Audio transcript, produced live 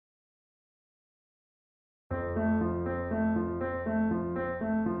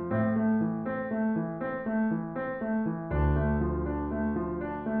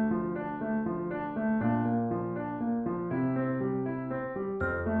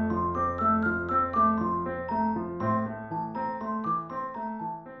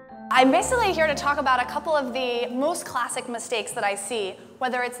I'm basically here to talk about a couple of the most classic mistakes that I see,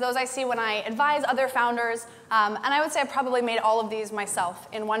 whether it's those I see when I advise other founders, and I would say I've probably made all of these myself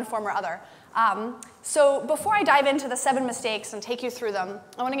in one form or other. So before I dive into the 7 mistakes and take you through them,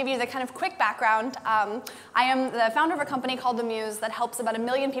 I want to give you the kind of quick background. I am the founder of a company called the Muse that helps about 1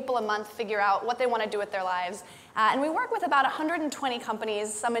 million people a month figure out what they want to do with their lives. And we work with about 120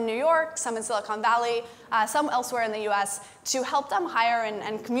 companies, some in New York, some in Silicon Valley, some elsewhere in the US, to help them hire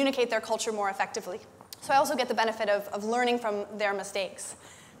and communicate their culture more effectively. So I also get the benefit of learning from their mistakes.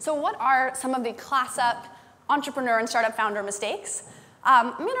 So what are some of the class-up entrepreneur and startup founder mistakes?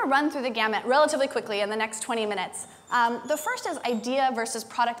 I'm going to run through the gamut relatively quickly in the next 20 minutes. The first is idea versus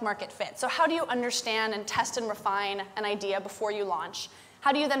product market fit. So how do you understand and test and refine an idea before you launch?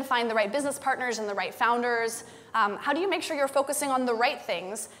 How do you then find the right business partners and the right founders? How do you make sure you're focusing on the right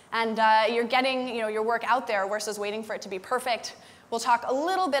things and you're getting your work out there versus waiting for it to be perfect? We'll talk a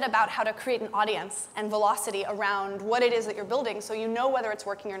little bit about how to create an audience and velocity around what it is that you're building so you know whether it's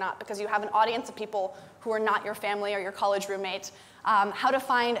working or not because you have an audience of people who are not your family or your college roommate. How to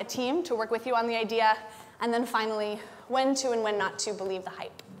find a team to work with you on the idea. And then finally, when to and when not to believe the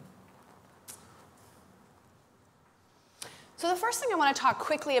hype. So the first thing I want to talk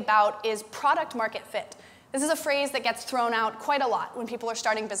quickly about is product market fit. This is a phrase that gets thrown out quite a lot when people are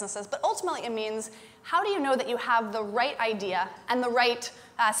starting businesses, but ultimately it means how do you know that you have the right idea and the right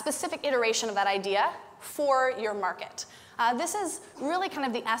specific iteration of that idea for your market? This is really kind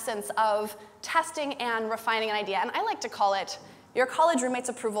of the essence of testing and refining an idea, and I like to call it your college roommate's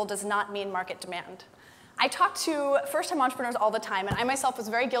approval does not mean market demand. I talk to first-time entrepreneurs all the time, and I myself was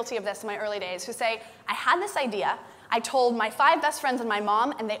very guilty of this in my early days, who say, I had this idea, I told my 5 best friends and my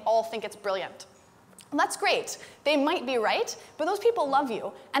mom, and they all think it's brilliant. Well, that's great. They might be right, but those people love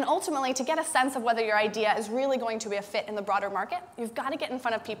you. And ultimately, to get a sense of whether your idea is really going to be a fit in the broader market, you've got to get in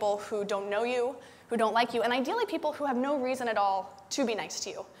front of people who don't know you, who don't like you, and ideally people who have no reason at all to be nice to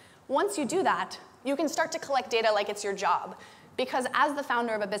you. Once you do that, you can start to collect data like it's your job. Because as the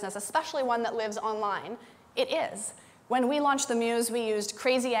founder of a business, especially one that lives online, it is. When we launched the Muse, we used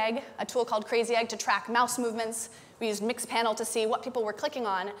Crazy Egg, a tool called Crazy Egg, to track mouse movements. We used Mixpanel to see what people were clicking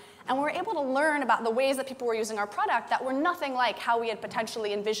on. And we were able to learn about the ways that people were using our product that were nothing like how we had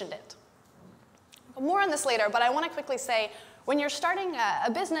potentially envisioned it. More on this later, but I want to quickly say, when you're starting a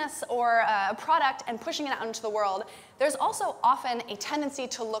business or a product and pushing it out into the world, there's also often a tendency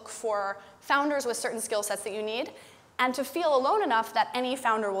to look for founders with certain skill sets that you need, and to feel alone enough that any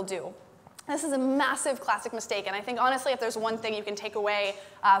founder will do. This is a massive classic mistake, and I think honestly if there's one thing you can take away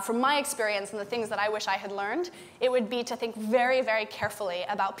from my experience and the things that I wish I had learned, it would be to think very, very carefully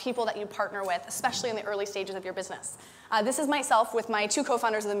about people that you partner with, especially in the early stages of your business. This is myself with my 2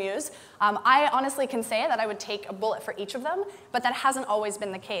 co-founders of the Muse. I honestly can say that I would take a bullet for each of them, but that hasn't always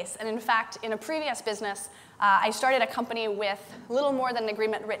been the case. And in fact, in a previous business, I started a company with little more than an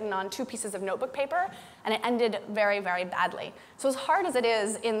agreement written on 2 pieces of notebook paper, and it ended very, very badly. So as hard as it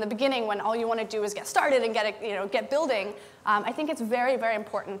is in the beginning when all you want to do is get started and get building, I think it's very, very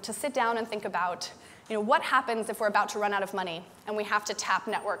important to sit down and think about what happens if we're about to run out of money and we have to tap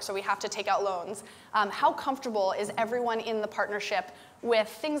networks or we have to take out loans? How comfortable is everyone in the partnership with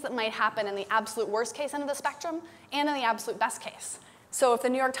things that might happen in the absolute worst case end of the spectrum and in the absolute best case? So if the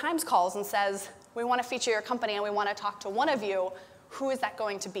New York Times calls and says, we want to feature your company and we want to talk to one of you, who is that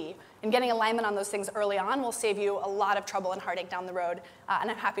going to be? And getting alignment on those things early on will save you a lot of trouble and heartache down the road. And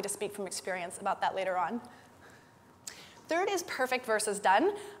I'm happy to speak from experience about that later on. Third is perfect versus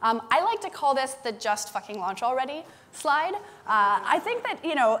done. I like to call this the just fucking launch already slide. I think that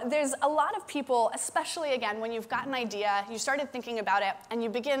there's a lot of people, especially again when you've got an idea, you started thinking about it, and you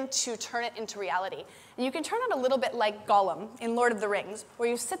begin to turn it into reality. And you can turn it a little bit like Gollum in Lord of the Rings, where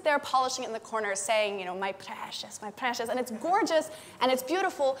you sit there polishing it in the corner saying, my precious, and it's gorgeous and it's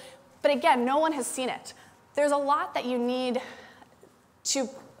beautiful, but again, no one has seen it. There's a lot that you need to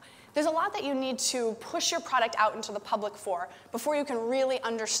push your product out into the public for before you can really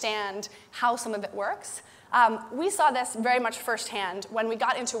understand how some of it works. We saw this very much firsthand when we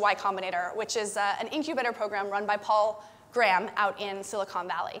got into Y Combinator, which is an incubator program run by Paul Graham out in Silicon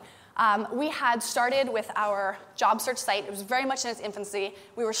Valley. We had started with our job search site. It was very much in its infancy.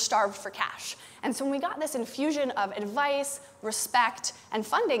 We were starved for cash. And so when we got this infusion of advice, respect, and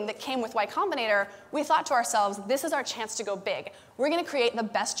funding that came with Y Combinator, we thought to ourselves, this is our chance to go big. We're going to create the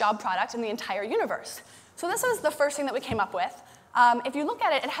best job product in the entire universe. So this is the first thing that we came up with. If you look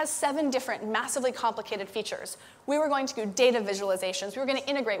at it, it has 7 different massively complicated features. We were going to do data visualizations. We were going to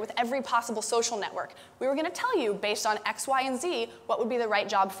integrate with every possible social network. We were going to tell you, based on X, Y, and Z, what would be the right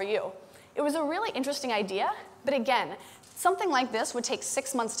job for you. It was a really interesting idea, but again, Something like this would take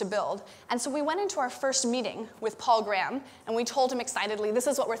 6 months to build, and so we went into our first meeting with Paul Graham, and we told him excitedly, this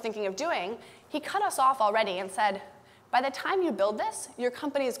is what we're thinking of doing. He cut us off already and said, by the time you build this, your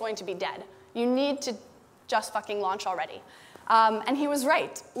company is going to be dead. You need to just fucking launch already. And he was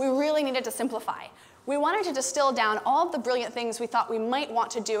right. We really needed to simplify. We wanted to distill down all of the brilliant things we thought we might want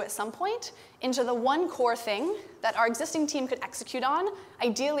to do at some point into the one core thing that our existing team could execute on,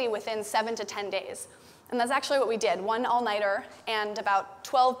 ideally within 7 to 10 days. And that's actually what we did, one all-nighter, and about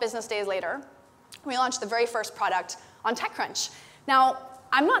 12 business days later, we launched the very first product on TechCrunch. Now,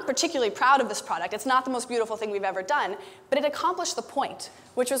 I'm not particularly proud of this product. It's not the most beautiful thing we've ever done, but it accomplished the point,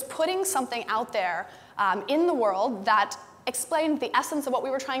 which was putting something out there in the world that explained the essence of what we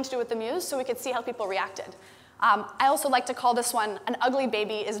were trying to do with the Muse so we could see how people reacted. I also like to call this one, an ugly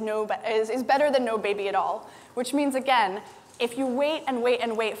baby is better than no baby at all, which means, again, if you wait and wait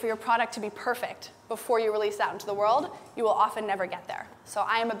and wait for your product to be perfect before you release it out into the world, you will often never get there. So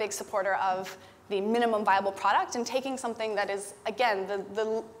I am a big supporter of the minimum viable product and taking something that is, again,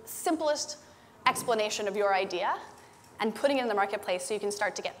 the simplest explanation of your idea and putting it in the marketplace so you can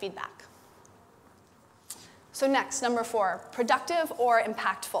start to get feedback. So next, number 4, productive or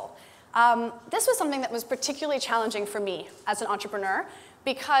impactful. This was something that was particularly challenging for me as an entrepreneur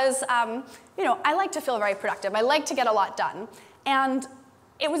because I like to feel very productive. I like to get a lot done. And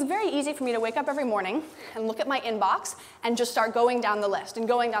it was very easy for me to wake up every morning and look at my inbox and just start going down the list and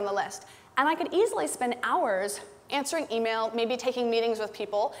going down the list. And I could easily spend hours answering email, maybe taking meetings with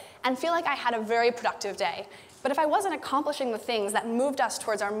people, and feel like I had a very productive day. But if I wasn't accomplishing the things that moved us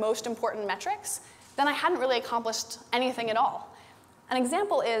towards our most important metrics, then I hadn't really accomplished anything at all. An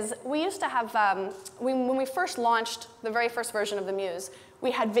example is, we used to have, when we first launched the very first version of the Muse, we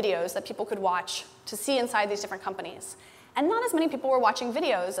had videos that people could watch to see inside these different companies. And not as many people were watching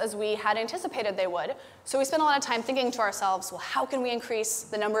videos as we had anticipated they would, so we spent a lot of time thinking to ourselves, well, how can we increase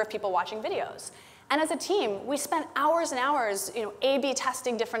the number of people watching videos? And as a team, we spent hours and hours A/B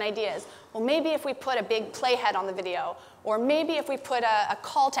testing different ideas. Well, maybe if we put a big playhead on the video, or maybe if we put a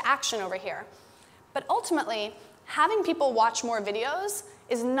call to action over here. But ultimately, having people watch more videos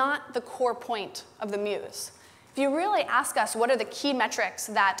is not the core point of the Muse. If you really ask us what are the key metrics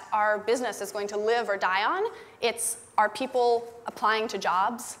that our business is going to live or die on, it's, are people applying to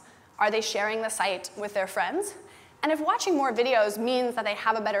jobs? Are they sharing the site with their friends? And if watching more videos means that they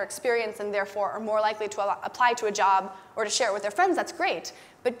have a better experience and therefore are more likely to apply to a job or to share it with their friends, that's great.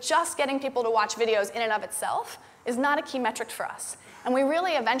 But just getting people to watch videos in and of itself is not a key metric for us. And we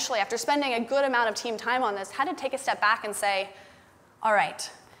really eventually, after spending a good amount of team time on this, had to take a step back and say, all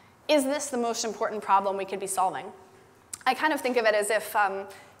right, is this the most important problem we could be solving? I kind of think of it as if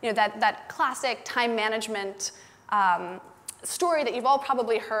that classic time management story that you've all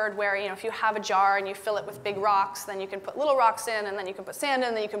probably heard where if you have a jar and you fill it with big rocks, then you can put little rocks in, and then you can put sand in,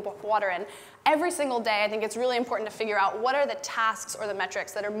 and then you can put water in. Every single day, I think it's really important to figure out what are the tasks or the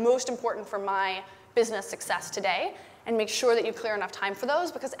metrics that are most important for my business success today, and make sure that you clear enough time for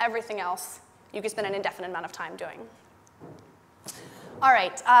those, because everything else you can spend an indefinite amount of time doing. All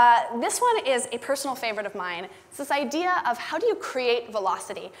right, this one is a personal favorite of mine. It's this idea of how do you create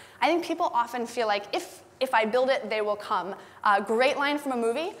velocity. I think people often feel like if I build it, they will come. Great line from a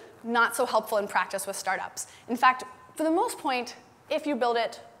movie, not so helpful in practice with startups. In fact, for the most part, if you build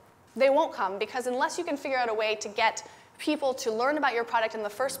it, they won't come, because unless you can figure out a way to get people to learn about your product in the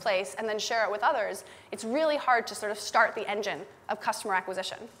first place and then share it with others, it's really hard to sort of start the engine of customer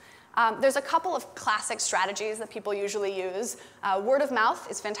acquisition. There's a couple of classic strategies that people usually use. Word of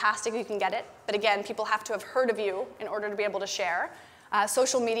mouth is fantastic if you can get it, but again, people have to have heard of you in order to be able to share.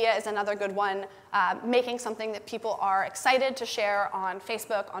 Social media is another good one, making something that people are excited to share on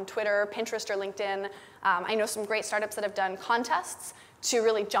Facebook, on Twitter, Pinterest, or LinkedIn. I know some great startups that have done contests to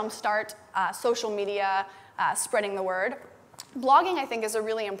really jumpstart social media, spreading the word. Blogging, I think, is a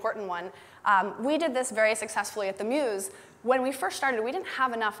really important one. We did this very successfully at the Muse. When we first started, we didn't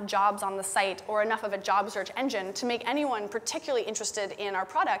have enough jobs on the site or enough of a job search engine to make anyone particularly interested in our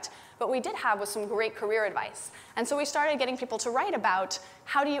product, but we did have was some great career advice. And so we started getting people to write about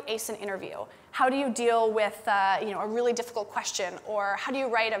how do you ace an interview? How do you deal with a really difficult question? Or how do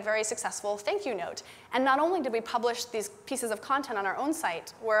you write a very successful thank you note? And not only did we publish these pieces of content on our own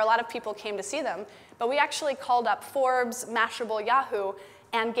site, where a lot of people came to see them, but we actually called up Forbes, Mashable, Yahoo,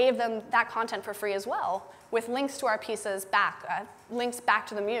 and gave them that content for free as well, with links to our pieces back, links back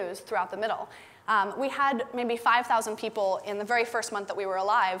to the Muse throughout the middle. We had maybe 5,000 people in the very first month that we were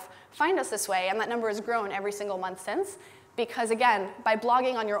alive find us this way, and that number has grown every single month since. Because again, by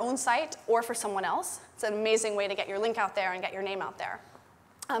blogging on your own site or for someone else, it's an amazing way to get your link out there and get your name out there.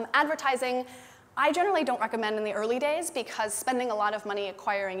 Advertising, I generally don't recommend in the early days because spending a lot of money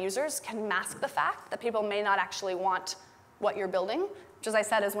acquiring users can mask the fact that people may not actually want what you're building, which, as I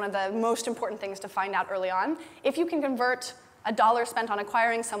said, is one of the most important things to find out early on. If you can convert $1 spent on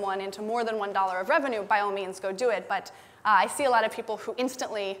acquiring someone into more than $1 of revenue, by all means, go do it. But I see a lot of people who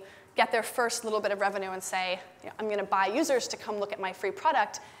instantly get their first little bit of revenue and say, I'm going to buy users to come look at my free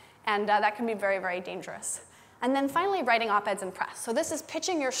product, and that can be very, very dangerous. And then finally, writing op-eds in press. So this is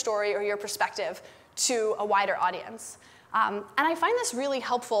pitching your story or your perspective to a wider audience. And I find this really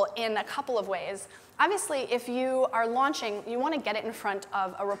helpful in a couple of ways. Obviously, if you are launching, you want to get it in front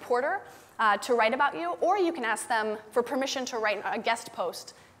of a reporter to write about you, or you can ask them for permission to write a guest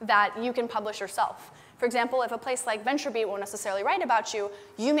post that you can publish yourself. For example, if a place like VentureBeat won't necessarily write about you,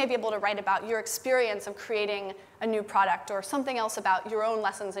 you may be able to write about your experience of creating a new product or something else about your own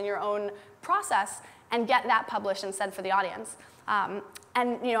lessons and your own process and get that published and said for the audience. And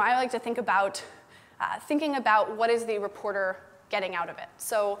I like to think about thinking about what is the reporter getting out of it.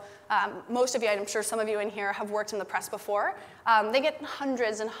 So most of you, I'm sure some of you in here have worked in the press before. They get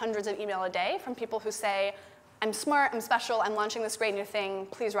hundreds and hundreds of email a day from people who say, I'm smart, I'm special, I'm launching this great new thing,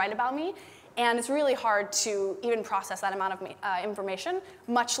 please write about me. And it's really hard to even process that amount of information,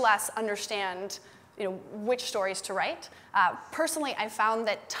 much less understand which stories to write. Personally, I found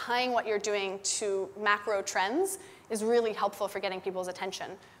that tying what you're doing to macro trends is really helpful for getting people's attention.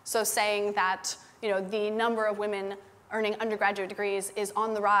 So saying that the number of women earning undergraduate degrees is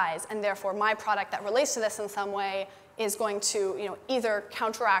on the rise, and therefore my product that relates to this in some way is going to either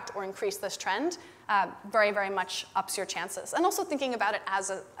counteract or increase this trend, very, very much ups your chances. And also thinking about it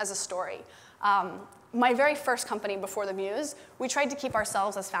as a story. My very first company before the Muse, we tried to keep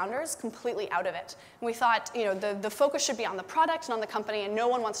ourselves as founders completely out of it. And we thought the focus should be on the product and on the company, and no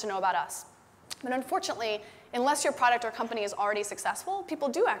one wants to know about us. But unfortunately, unless your product or company is already successful, people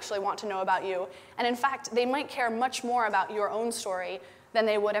do actually want to know about you. And in fact, they might care much more about your own story than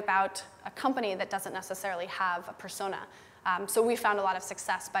they would about a company that doesn't necessarily have a persona. So we found a lot of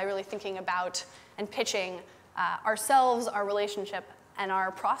success by really thinking about and pitching ourselves, our relationship, and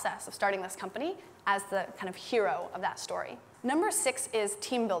our process of starting this company as the kind of hero of that story. Number 6 is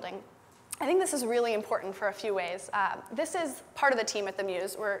team building. I think this is really important for a few ways. This is part of the team at the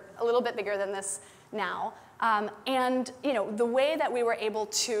Muse. We're a little bit bigger than this now. And the way that we were able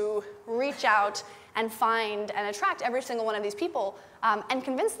to reach out and find and attract every single one of these people and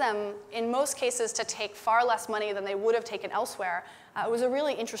convince them, in most cases, to take far less money than they would have taken elsewhere, was a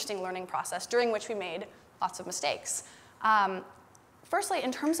really interesting learning process during which we made lots of mistakes. Firstly,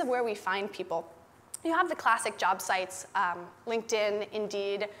 in terms of where we find people, you have the classic job sites, LinkedIn,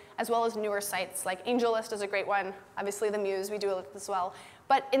 Indeed, as well as newer sites like AngelList is a great one. Obviously, the Muse, we do it as well.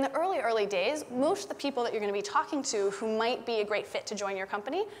 But in the early days, most of the people that you're going to be talking to who might be a great fit to join your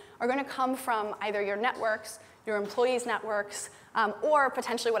company are going to come from either your networks, your employees' networks, or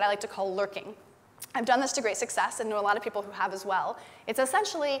potentially what I like to call lurking. I've done this to great success and know a lot of people who have as well. It's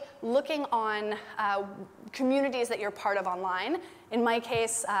essentially looking on communities that you're part of online. In my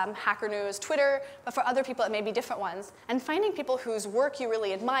case, Hacker News, Twitter, but for other people it may be different ones. And finding people whose work you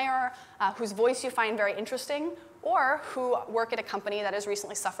really admire, whose voice you find very interesting, or who work at a company that has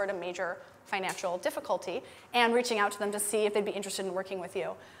recently suffered a major financial difficulty, and reaching out to them to see if they'd be interested in working with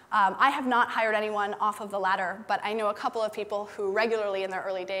you. I have not hired anyone off of the ladder, but I know a couple of people who regularly in their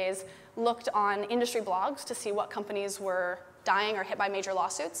early days looked on industry blogs to see what companies were dying or hit by major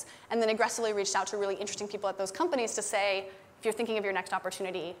lawsuits, and then aggressively reached out to really interesting people at those companies to say, if you're thinking of your next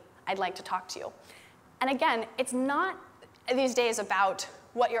opportunity, I'd like to talk to you. And again, it's not these days about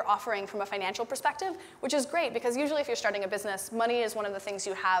what you're offering from a financial perspective, which is great because usually if you're starting a business, money is one of the things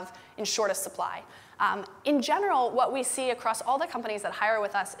you have in shortest supply. In general, what we see across all the companies that hire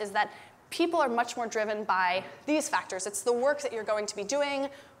with us is that people are much more driven by these factors. It's the work that you're going to be doing,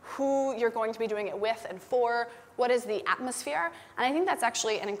 who you're going to be doing it with and for, what is the atmosphere, and I think that's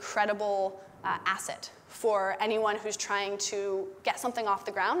actually an incredible asset for anyone who's trying to get something off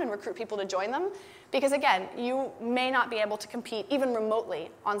the ground and recruit people to join them. Because again, you may not be able to compete even remotely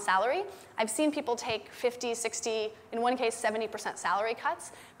on salary. I've seen people take 50, 60, in one case 70% salary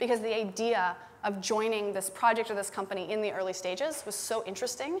cuts because the idea of joining this project or this company in the early stages was so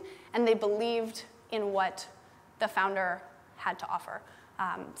interesting, and they believed in what the founder had to offer.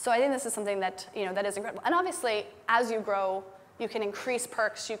 So I think this is something that, that is incredible. And obviously, as you grow, you can increase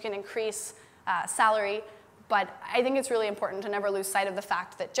perks, you can increase salary, but I think it's really important to never lose sight of the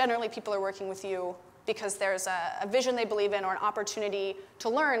fact that generally people are working with you because there's a vision they believe in or an opportunity to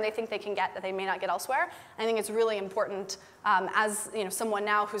learn they think they can get that they may not get elsewhere. I think it's really important as someone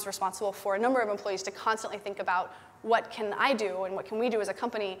now who's responsible for a number of employees to constantly think about what can I do and what can we do as a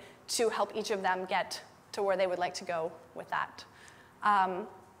company to help each of them get to where they would like to go with that.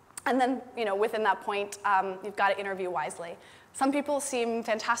 And then, within that point, you've got to interview wisely. Some people seem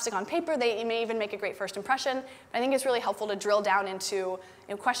fantastic on paper. They may even make a great first impression. But I think it's really helpful to drill down into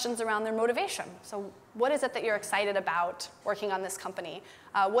questions around their motivation. So what is it that you're excited about working on this company?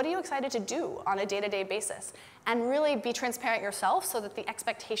 What are you excited to do on a day-to-day basis? And really be transparent yourself so that the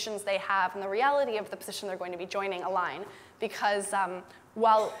expectations they have and the reality of the position they're going to be joining align. Because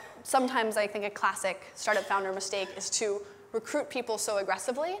while sometimes I think a classic startup founder mistake is to recruit people so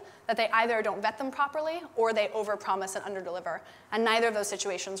aggressively that they either don't vet them properly or they overpromise and underdeliver. And neither of those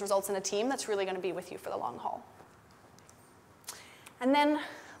situations results in a team that's really going to be with you for the long haul. And then,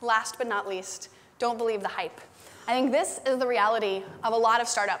 last but not least, don't believe the hype. I think this is the reality of a lot of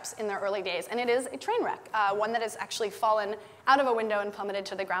startups in their early days, and it is a train wreck, one that has actually fallen out of a window and plummeted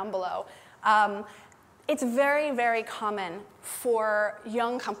to the ground below. It's very, very common for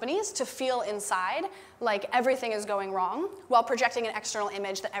young companies to feel inside like everything is going wrong while projecting an external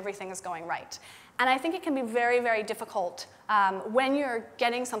image that everything is going right. And I think it can be very, very difficult when you're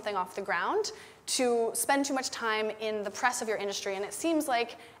getting something off the ground to spend too much time in the press of your industry, and it seems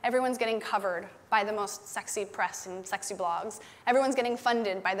like everyone's getting covered by the most sexy press and sexy blogs. Everyone's getting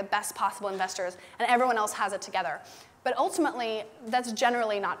funded by the best possible investors, and everyone else has it together. But ultimately, that's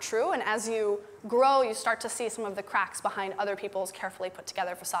generally not true, and as you grow, you start to see some of the cracks behind other people's carefully put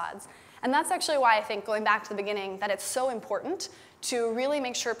together facades. And that's actually why I think, going back to the beginning, that it's so important to really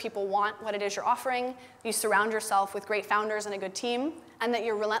make sure people want what it is you're offering, you surround yourself with great founders and a good team, and that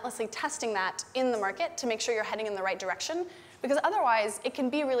you're relentlessly testing that in the market to make sure you're heading in the right direction. Because otherwise, it can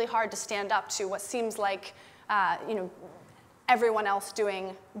be really hard to stand up to what seems like everyone else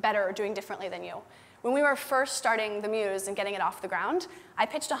doing better or doing differently than you. When we were first starting the Muse and getting it off the ground, I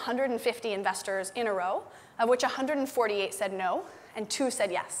pitched 150 investors in a row, of which 148 said no, and 2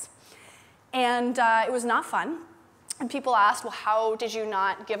 said yes. And it was not fun. And people asked, well, how did you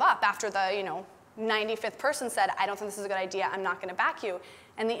not give up after the 95th person said, I don't think this is a good idea, I'm not going to back you?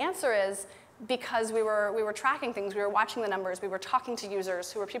 And the answer is because we were tracking things, we were watching the numbers, we were talking to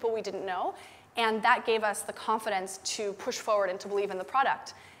users who were people we didn't know, and that gave us the confidence to push forward and to believe in the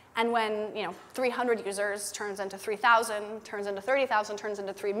product. And when 300 users turns into 3,000, turns into 30,000, turns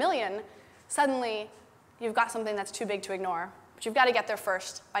into 3 million, suddenly you've got something that's too big to ignore. But you've got to get there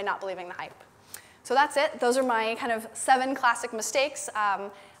first by not believing the hype. So that's it. Those are my kind of 7 classic mistakes. I'm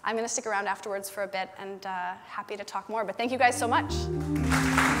going to stick around afterwards for a bit and happy to talk more. But thank you guys so much.